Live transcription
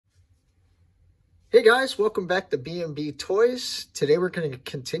Hey guys, welcome back to B&B Toys. Today we're going to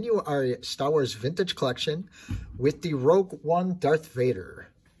continue our Star Wars vintage collection with the Rogue One Darth Vader.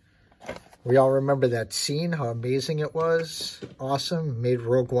 We all remember that scene, how amazing it was. Awesome. Made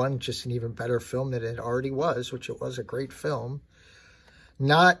Rogue One just an even better film than it already was, which it was a great film.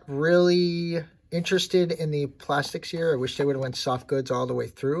 Not really interested in the plastics here. I wish they would have went soft goods all the way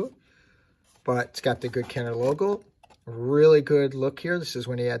through, but it's got the Good Kenner logo. Really good look here. This is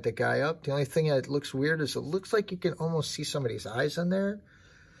when he had the guy up. The only thing that looks weird is it looks like you can almost see somebody's eyes in there.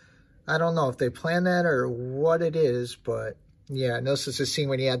 I don't know if they planned that or what it is, but yeah, this is the scene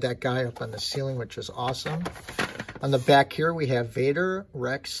when he had that guy up on the ceiling, which was awesome. On the back here, we have Vader,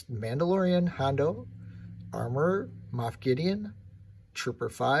 Rex, Mandalorian, Hondo, Armorer, Moff Gideon, Trooper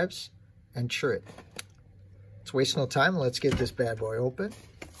 5s, and Chirrut. Let's waste no time. Let's get this bad boy open.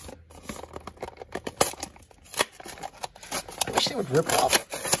 They would rip off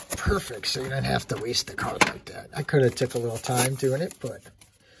perfect so you didn't have to waste the card like that. I could have took a little time doing it, but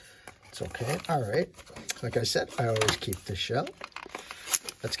it's okay. All right. Like I said, I always keep the shell.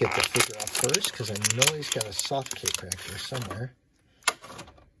 Let's get the figure out first because I know he's got a soft cape back here somewhere.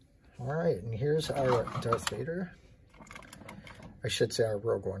 All right, and here's our Darth Vader. I should say our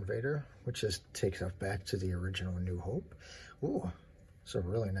Rogue One Vader, which just takes us back to the original New Hope. Ooh, it's a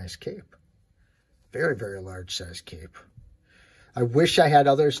really nice cape. Very, very large size cape. I wish I had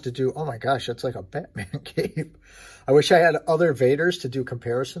others to do. Oh my gosh, that's like a Batman cape. I wish I had other Vaders to do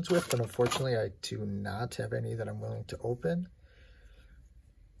comparisons with, but unfortunately I do not have any that I'm willing to open.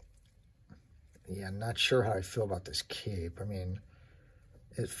 Yeah, I'm not sure how I feel about this cape. I mean,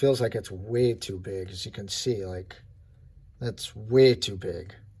 it feels like it's way too big. As you can see, like, that's way too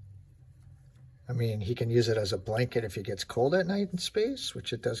big. I mean, he can use it as a blanket if he gets cold at night in space,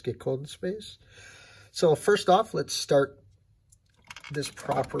 which it does get cold in space. So first off, let's start this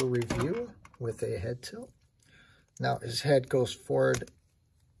proper review with a head tilt. Now his head goes forward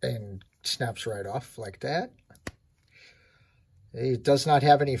and snaps right off like that. He does not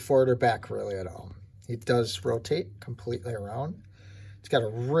have any forward or back really at all. He does rotate completely around. It's got a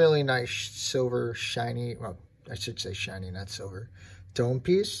really nice silver shiny, well, I should say shiny, not silver, dome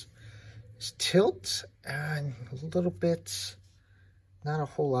piece. His tilt and a little bit, not a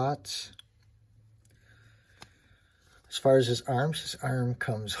whole lot. As far as his arm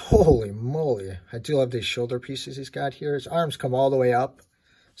comes, holy moly. I do love these shoulder pieces he's got here. His arms come all the way up,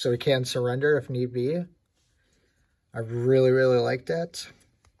 so he can surrender if need be. I really, really like that.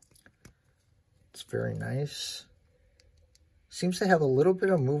 It's very nice. Seems to have a little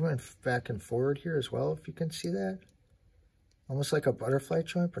bit of movement back and forward here as well, if you can see that. Almost like a butterfly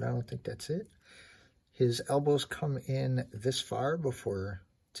joint, but I don't think that's it. His elbows come in this far before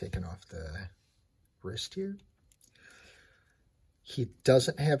taking off the wrist here. He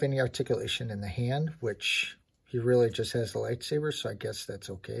doesn't have any articulation in the hand, which he really just has the lightsaber, so I guess that's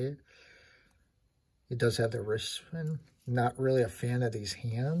okay. He does have the wrist spin. Not really a fan of these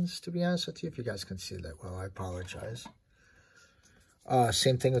hands, to be honest with you. If you guys can see that well, I apologize.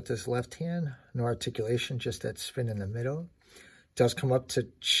 Same thing with this left hand. No articulation, just that spin in the middle. Does come up to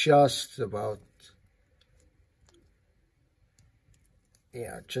just about,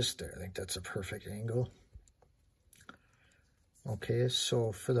 yeah, just there. I think that's a perfect angle. Okay,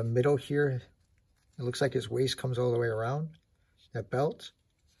 so for the middle here, it looks like his waist comes all the way around that belt.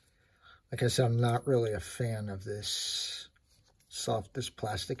 Like I said, I'm not really a fan of this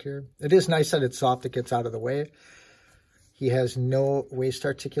plastic here. It is nice that it's soft, it gets out of the way. He has no waist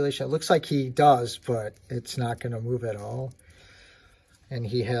articulation. It looks like he does, but it's not going to move at all. And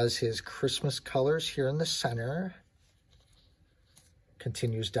he has his Christmas colors here in the center.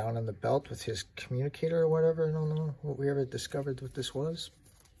 Continues down on the belt with his communicator or whatever. I don't know what we ever discovered what this was.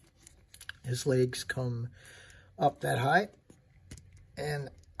 His legs come up that high. And,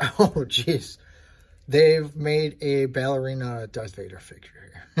 oh, geez. They've made a ballerina Darth Vader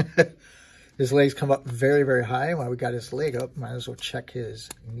figure here. His legs come up very, very high. While we got his leg up, might as well check his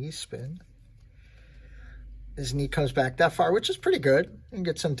knee spin. His knee comes back that far, which is pretty good. You can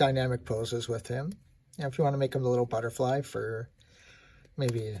get some dynamic poses with him. You know, if you want to make him the little butterfly for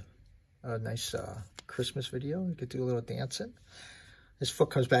maybe a nice Christmas video, you could do a little dancing. His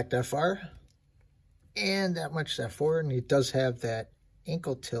foot comes back that far and that much that forward, and he does have that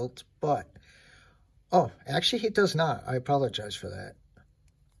ankle tilt, but oh, actually he does not. I apologize for that.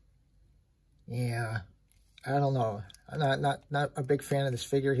 Yeah, I don't know. I'm not a big fan of this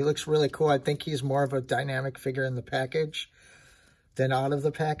figure. He looks really cool. I think he's more of a dynamic figure in the package than out of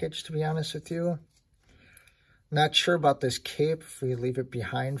the package, to be honest with you. Not sure about this cape. If we leave it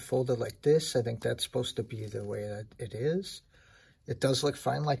behind folded like this, I think that's supposed to be the way that it is. It does look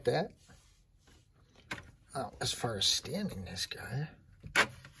fine like that. as far as standing this guy,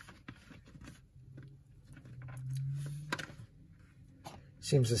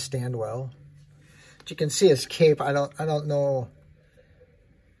 seems to stand well. But you can see his cape. I don't know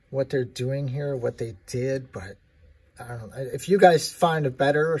what they're doing here, what they did, but I don't know. If you guys find it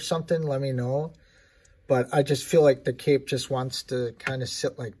better or something, let me know. But I just feel like the cape just wants to kind of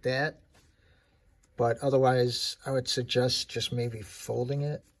sit like that. But otherwise, I would suggest just maybe folding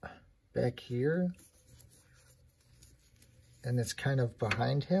it back here. And it's kind of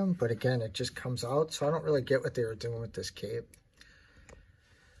behind him. But again, it just comes out. So I don't really get what they were doing with this cape.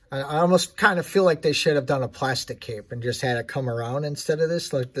 I almost kind of feel like they should have done a plastic cape and just had it come around instead of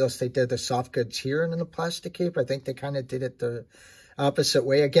this. Like they did the soft goods here and then the plastic cape. I think they kind of did it the opposite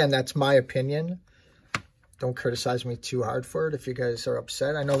way. Again, that's my opinion. Don't criticize me too hard for it if you guys are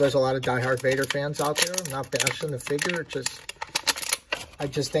upset. I know there's a lot of diehard Vader fans out there. I'm not bashing the figure. I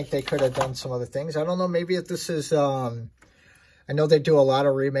just think they could have done some other things. I don't know. Maybe if this is... I know they do a lot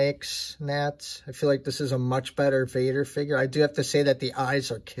of remakes and that. I feel like this is a much better Vader figure. I do have to say that the eyes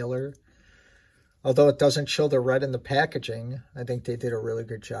are killer. Although it doesn't show the red in the packaging, I think they did a really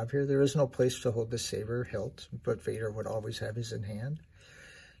good job here. There is no place to hold the saber hilt, but Vader would always have his in hand.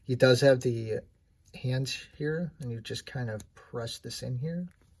 He does have the hands here, and you just kind of press this in here.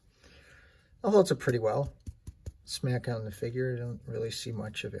 It holds it pretty well. Smack on the figure. I don't really see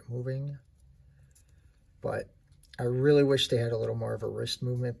much of it moving. But I really wish they had a little more of a wrist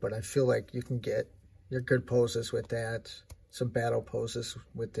movement, but I feel like you can get your good poses with that, some battle poses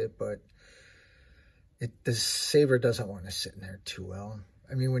with it, but the saber doesn't want to sit in there too well.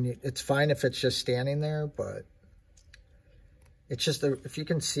 I mean, it's fine if it's just standing there, but it's just, if you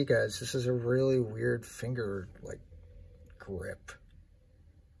can see, guys, this is a really weird finger, like, grip.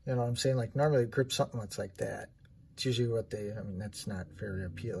 You know what I'm saying? Like, normally grip something that's like that. It's usually what I mean, that's not very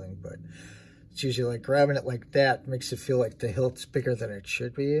appealing, but it's usually like grabbing it like that makes it feel like the hilt's bigger than it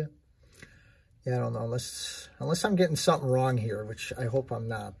should be. Yeah, I don't know, unless I'm getting something wrong here, which I hope I'm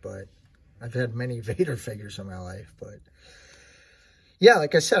not, but I've had many Vader figures in my life. But yeah,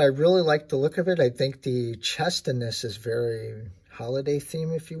 like I said, I really like the look of it. I think the chest in this is very holiday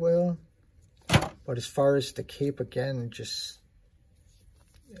theme, if you will. But as far as the cape, again, just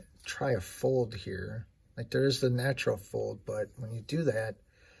try a fold here. Like, there is the natural fold, but when you do that,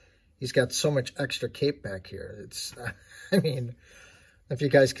 he's got so much extra cape back here. It's, I mean, if you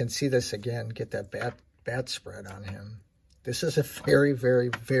guys can see this again, get that bat spread on him. This is a very, very,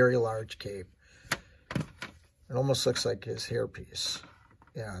 very large cape. It almost looks like his hairpiece.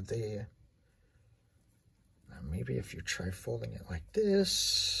 Yeah, maybe if you try folding it like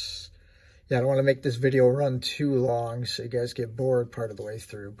this. Yeah, I don't want to make this video run too long so you guys get bored part of the way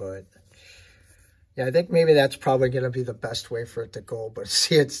through, but yeah, I think maybe that's probably going to be the best way for it to go, but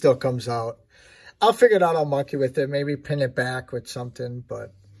see, it still comes out. I'll figure it out. I'll monkey with it, maybe pin it back with something,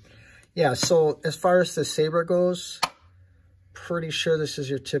 but yeah, so as far as the saber goes, pretty sure this is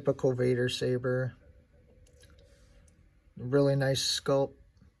your typical Vader saber. Really nice sculpt.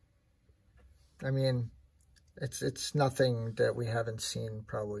 I mean, it's nothing that we haven't seen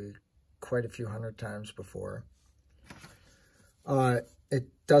probably quite a few hundred times before. It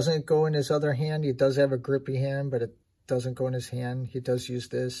doesn't go in his other hand. He does have a grippy hand, but it doesn't go in his hand. He does use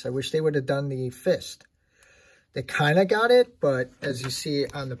this. I wish they would have done the fist. They kind of got it, but as you see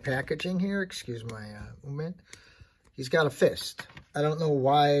on the packaging here, excuse my movement, he's got a fist. I don't know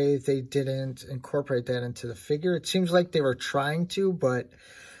why they didn't incorporate that into the figure. It seems like they were trying to, but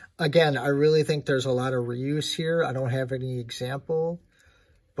again, I really think there's a lot of reuse here. I don't have any example,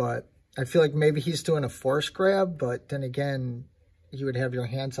 but I feel like maybe he's doing a force grab, but then again, you would have your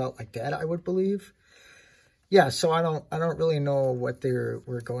hands out like that, I would believe. Yeah, so I don't really know what they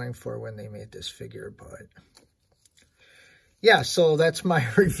were going for when they made this figure, but yeah, so that's my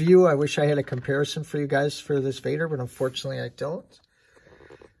review. I wish I had a comparison for you guys for this Vader, but unfortunately I don't.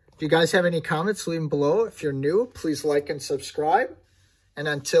 If you guys have any comments, leave them below. If you're new, please like and subscribe. And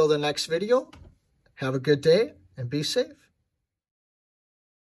until the next video, have a good day and be safe.